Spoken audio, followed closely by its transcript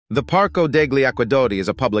The Parco degli Acquedotti is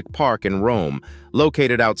a public park in Rome,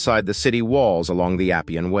 located outside the city walls along the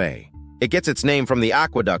Appian Way. It gets its name from the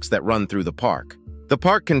aqueducts that run through the park. The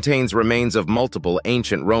park contains remains of multiple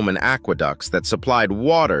ancient Roman aqueducts that supplied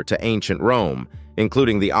water to ancient Rome,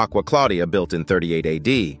 including the Aqua Claudia built in 38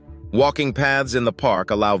 AD. Walking paths in the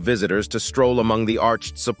park allow visitors to stroll among the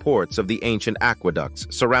arched supports of the ancient aqueducts,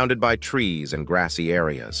 surrounded by trees and grassy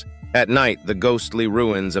areas. At night, the ghostly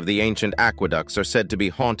ruins of the ancient aqueducts are said to be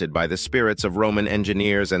haunted by the spirits of Roman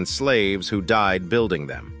engineers and slaves who died building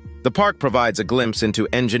them. The park provides a glimpse into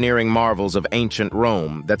engineering marvels of ancient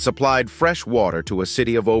Rome that supplied fresh water to a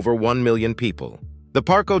city of over 1 million people. The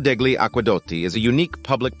Parco degli Acquedotti is a unique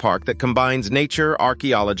public park that combines nature,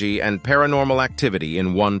 archaeology, and paranormal activity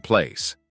in one place.